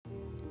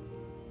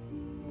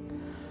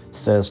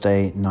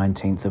Thursday,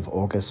 19th of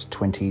August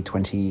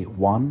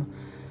 2021.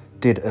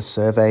 Did a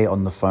survey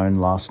on the phone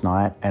last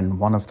night, and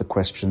one of the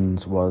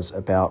questions was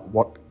about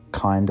what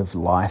kind of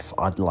life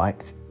I'd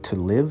like to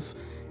live.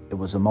 It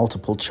was a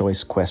multiple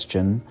choice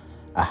question: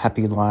 a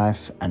happy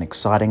life, an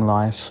exciting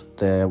life.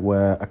 There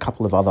were a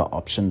couple of other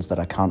options that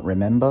I can't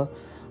remember.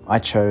 I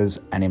chose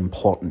an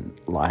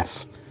important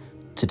life.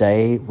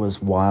 Today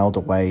was whiled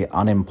away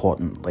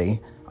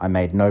unimportantly. I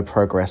made no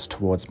progress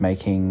towards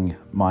making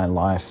my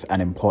life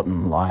an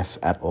important life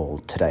at all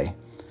today.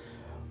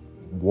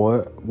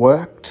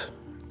 Worked,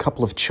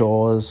 couple of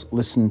chores,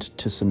 listened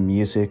to some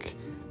music,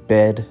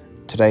 bed.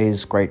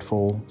 Today's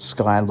grateful.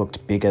 Sky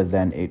looked bigger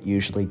than it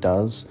usually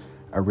does.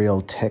 A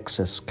real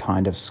Texas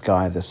kind of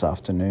sky this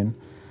afternoon.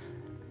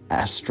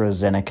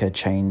 AstraZeneca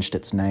changed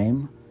its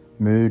name.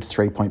 Mood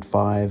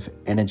 3.5,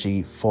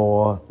 energy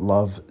 4,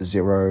 love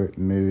 0,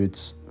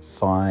 moods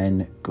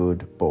fine,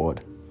 good,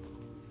 bored.